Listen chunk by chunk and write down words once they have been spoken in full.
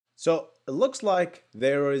So it looks like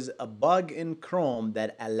there is a bug in Chrome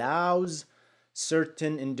that allows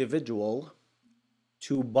certain individual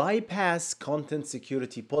to bypass content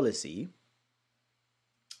security policy,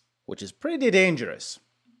 which is pretty dangerous.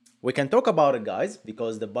 We can talk about it, guys,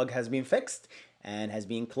 because the bug has been fixed and has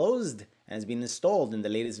been closed and has been installed in the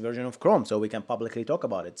latest version of Chrome. So we can publicly talk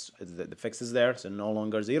about it. The fix is there, so no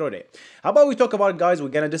longer 0-day. How about we talk about it, guys? We're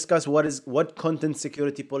gonna discuss what content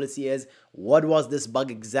security policy is, what was this bug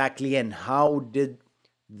exactly, and how did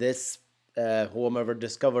this whomever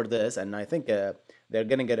discovered this, and I think they're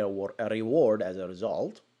gonna get a reward as a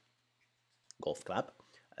result. Golf clap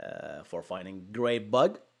for finding great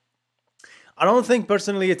bug. I don't think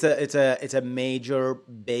personally it's a major,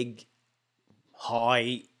 big,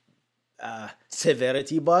 high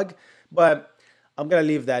severity bug, but I'm gonna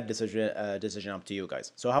leave that decision up to you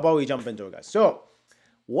guys. So how about we jump into it, guys? So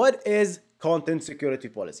what is content security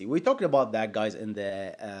policy? We talked about that, guys, in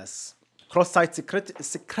the cross-site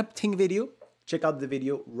scripting video. Check out the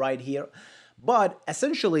video right here. But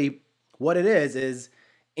essentially, what it is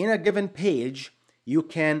in a given page, you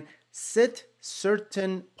can set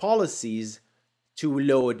certain policies to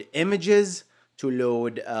load images, to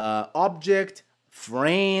load object,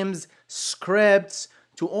 frames, scripts,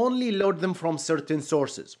 to only load them from certain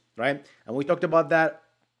sources, right? And we talked about that.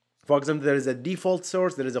 For example, there is a default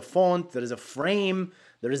source, there is a font, there is a frame,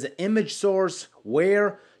 there is an image source.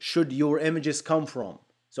 Where should your images come from?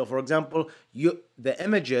 So for example, the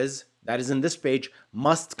images that is in this page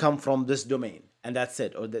must come from this domain, and that's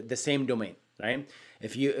it, or the same domain, right?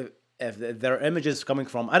 If there are images coming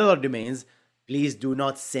from other domains, please do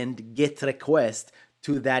not send GET request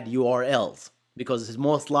to that URLs, because it's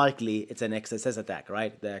most likely it's an XSS attack,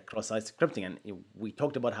 right? The cross-site scripting, and we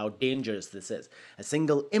talked about how dangerous this is. A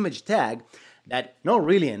single image tag that not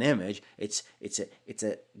really an image, it's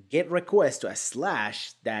a GET request to a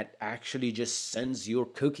slash that actually just sends your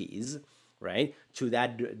cookies, right, to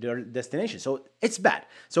that destination. So it's bad.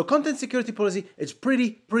 So content security policy is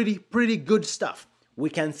pretty good stuff. We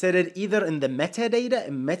can set it either in the metadata,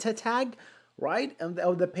 a meta tag, right,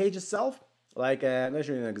 of the page itself. Like I'm going to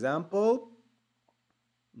show you an example.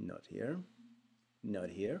 Not here, not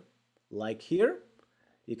here. Like here,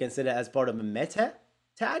 you can set it as part of a meta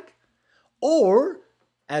tag, or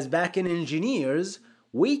as backend engineers,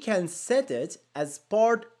 we can set it as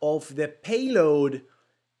part of the payload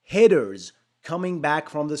headers coming back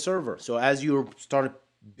from the server. So as you start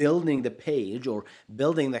building the page or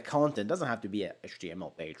building the content, doesn't have to be a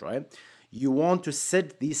HTML page, right? You want to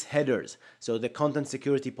set these headers, so the content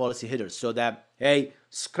security policy headers, so that, hey,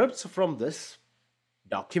 scripts from this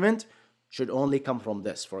document should only come from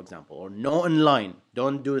this, for example, or no inline.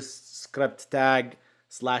 Don't do script tag /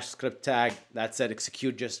 script tag. That's it.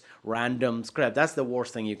 Execute just random script. That's the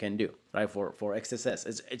worst thing you can do, right? For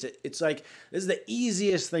XSS, it's like this is the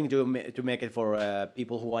easiest thing to make it for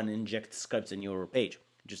people who want to inject scripts in your page.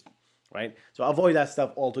 Just right. So avoid that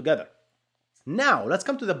stuff altogether. Now let's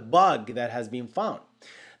come to the bug that has been found.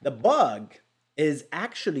 The bug is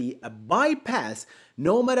actually a bypass.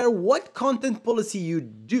 No matter what content policy you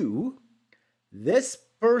do, this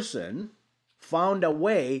person found a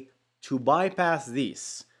way to bypass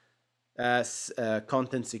these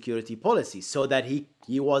content security policies, so that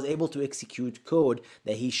he was able to execute code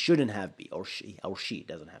that he shouldn't have be, or she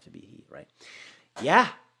doesn't have to be he, right? Yeah.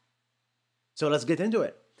 So let's get into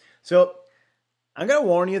it. So I'm gonna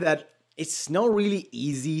warn you that it's not really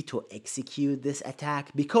easy to execute this attack,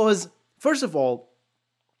 because first of all,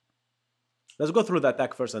 let's go through the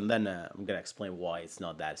attack first, and then I'm gonna explain why it's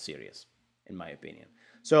not that serious, in my opinion.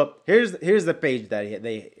 So here's the page that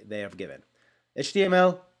they have given.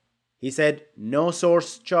 HTML, he said no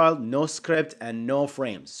source child, no script, and no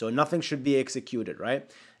frames. So nothing should be executed,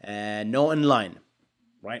 right? No inline,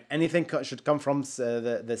 right? Anything should come from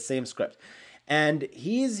the same script. And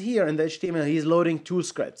he's here in the HTML, he's loading two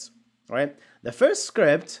scripts, right? The first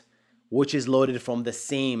script, which is loaded from the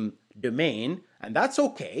same domain, and that's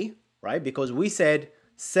okay, right? Because we said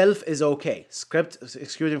self is okay. Script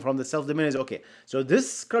executing from the self domain is okay. So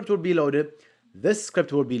this script will be loaded. This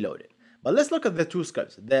script will be loaded. But let's look at the two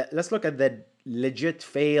scripts. Let's look at the legit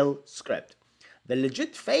fail script. The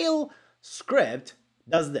legit fail script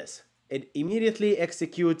does this. It immediately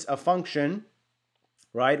executes a function,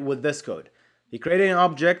 right, with this code. He created an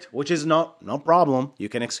object, which is no problem. You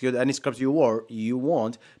can execute any script you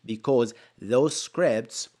want, because those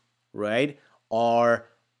scripts, right, are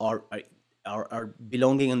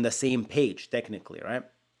belonging in the same page technically, right?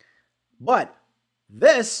 But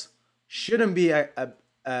this shouldn't be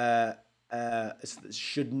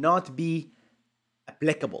should not be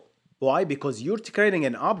applicable, Why? Because you're creating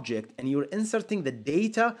an object and you're inserting the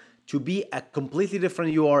data to be a completely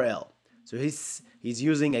different URL. So he's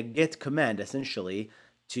using a get command essentially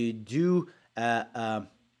to do a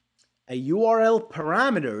URL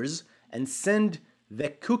parameters and send the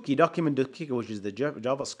cookie document.cookie, which is the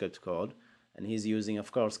JavaScript code. And he's using,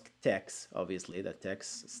 of course, text, obviously, the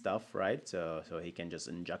text stuff, right? So he can just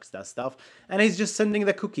inject that stuff. And he's just sending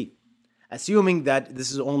the cookie, assuming that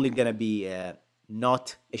this is only going to be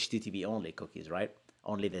not HTTP only cookies, right?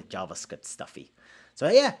 Only the JavaScript stuffy. So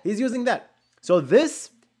yeah, he's using that. So this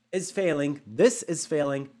is failing, this is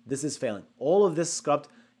failing, this is failing. All of this script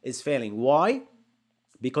is failing. Why?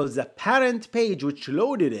 Because the parent page which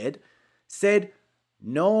loaded it said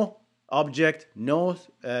no object, no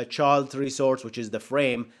child resource, which is the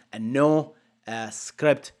frame, and no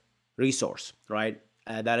script resource, right?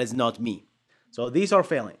 That is not me. So these are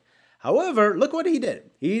failing. However, look what he did.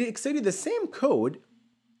 He executed the same code.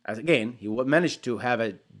 As again, he managed to have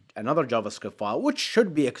another JavaScript file, which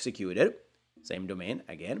should be executed. Same domain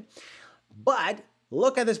again. But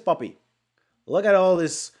look at this puppy. Look at all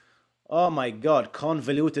this, oh my God,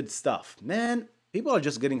 convoluted stuff. Man, people are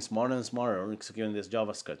just getting smarter and smarter on executing this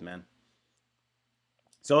JavaScript, man.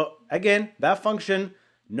 So again, that function,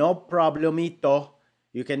 no problemito.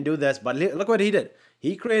 You can do this, but look what he did.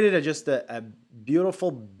 He created just a beautiful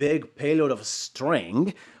big payload of a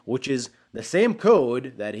string, which is the same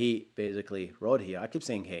code that he basically wrote here. I keep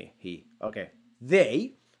saying he. Okay,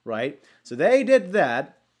 they, right? So they did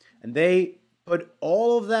that, and they put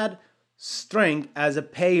all of that string as a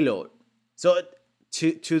payload. So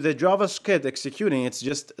to the JavaScript executing, it's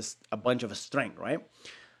just a bunch of a string, right?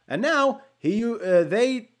 And now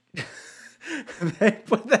they they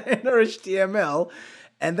put that in HTML,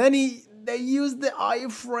 and then they used the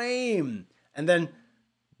iframe, and then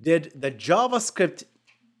did the JavaScript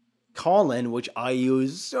colon, which I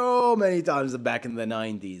used so many times back in the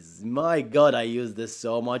 90s. My God, I used this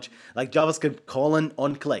so much. Like JavaScript colon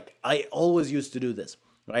on click. I always used to do this,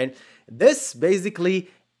 right? This basically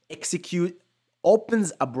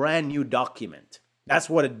opens a brand new document. That's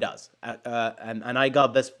what it does. And I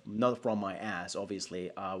got this not from my ass,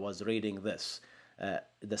 obviously. I was reading this.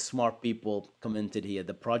 The smart people commented here,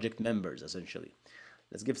 the project members, essentially.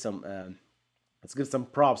 Let's give some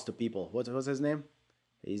props to people. What's his name?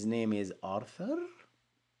 His name is Arthur?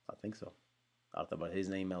 I think so. Arthur, but his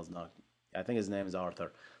name is not. I think his name is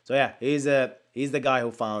Arthur. So yeah, he's the guy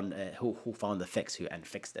who found the fix and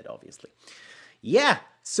fixed it, obviously. Yeah,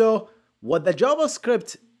 so what the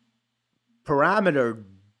JavaScript parameter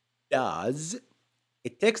does,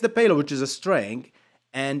 it takes the payload, which is a string,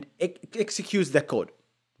 and it executes the code.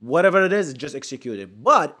 Whatever it is, just execute it.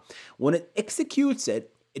 But when it executes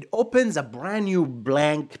it, it opens a brand new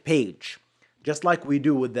blank page, just like we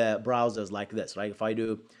do with the browsers like this, right? If I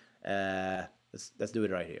do, let's do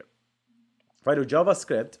it right here. If I do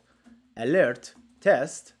JavaScript alert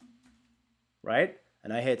test, right,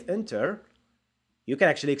 and I hit enter, you can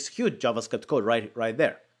actually execute JavaScript code right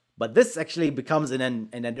there. But this actually becomes in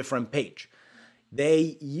a different page.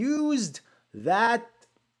 They used that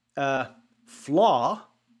flaw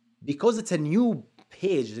because it's a new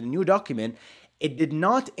page, it's a new document. It did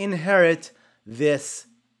not inherit this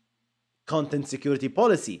content security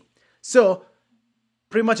policy. So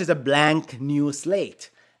pretty much it's a blank new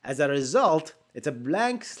slate. As a result, it's a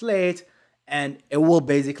blank slate, and it will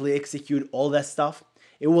basically execute all that stuff.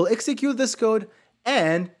 It will execute this code,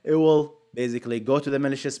 and it will basically go to the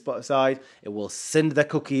malicious side. It will send the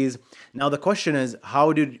cookies. Now the question is,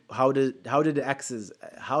 how did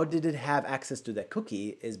it have access to the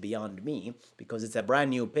cookie is beyond me, because it's a brand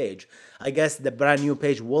new page. I guess the brand new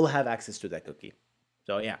page will have access to that cookie.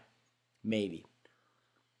 So yeah, maybe.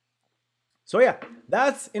 So yeah,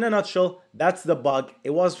 that's in a nutshell, that's the bug.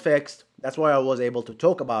 It was fixed. That's why I was able to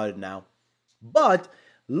talk about it now. But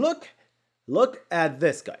look at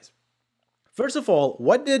this, guys. First of all,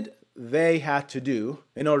 what did they had to do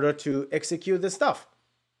in order to execute this stuff?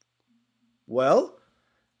 Well,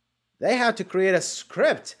 they had to create a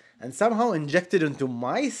script and somehow inject it into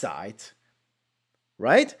my site,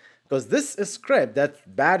 right? Because this is script,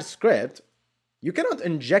 that bad script, you cannot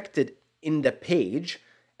inject it in the page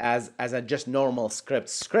as a just normal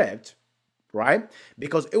script, right?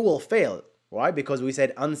 Because it will fail, right? Because we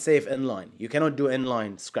said unsafe inline. You cannot do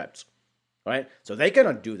inline scripts, right? So they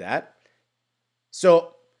cannot do that.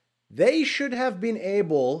 So they should have been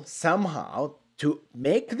able somehow to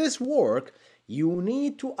make this work. You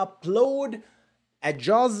need to upload a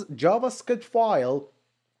JavaScript file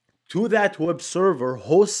to that web server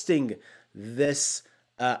hosting this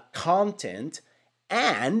content,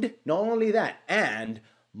 and not only that, and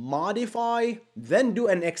modify, then do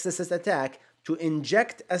an XSS attack to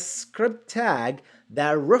inject a script tag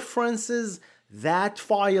that references that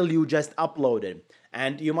file you just uploaded.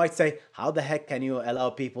 And you might say, how the heck can you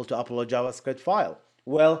allow people to upload JavaScript file?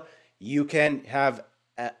 Well, you can have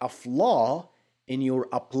a flaw in your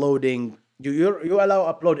uploading. You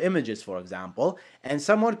allow upload images, for example, and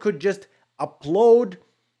someone could just upload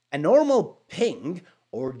a normal ping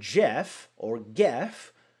or GIF or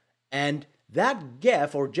GIF, and that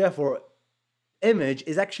GIF or GIF or image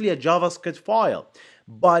is actually a JavaScript file.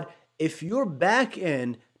 But if your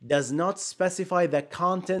backend does not specify the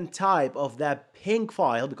content type of that ping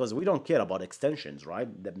file, because we don't care about extensions, right?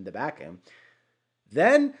 The backend,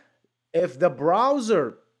 then if the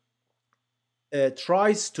browser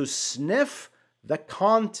tries to sniff the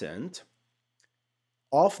content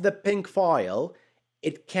of the ping file,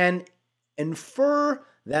 it can infer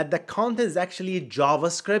that the content is actually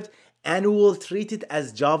JavaScript, and it will treat it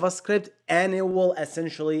as JavaScript, and it will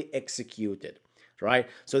essentially execute it, right?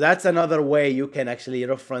 So that's another way you can actually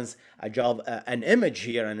reference an image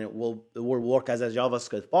here, and it will work as a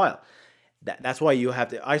JavaScript file. That's why you have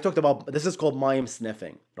to. I talked about, this is called MIME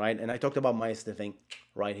sniffing, right? And I talked about MIME sniffing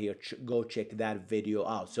right here. Go check that video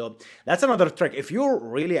out. So that's another trick. If you're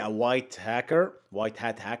really a white hat hacker,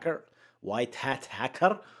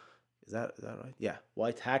 is that right? Yeah,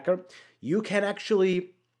 white hacker. You can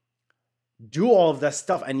actually do all of that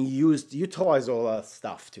stuff and utilize all that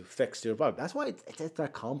stuff to fix your bug. That's why it's a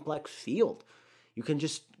complex field. You can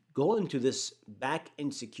just go into this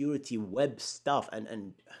back-end security web stuff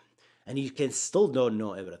and you can still don't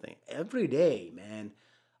know everything. Every day, man,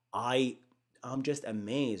 I'm just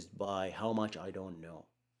amazed by how much I don't know.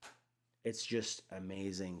 It's just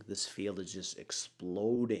amazing. This field is just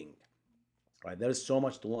exploding. Right? There's so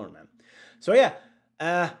much to learn, man. So yeah,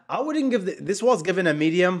 I wouldn't give this was given a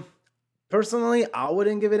medium. Personally, I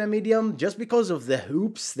wouldn't give it a medium just because of the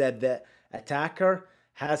hoops that the attacker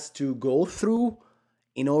has to go through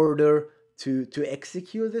in order to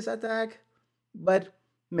execute this attack. But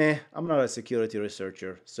meh, I'm not a security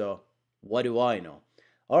researcher, so what do I know?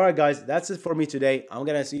 All right, guys, that's it for me today. I'm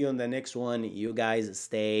gonna see you in the next one. You guys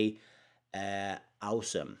stay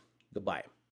awesome. Goodbye.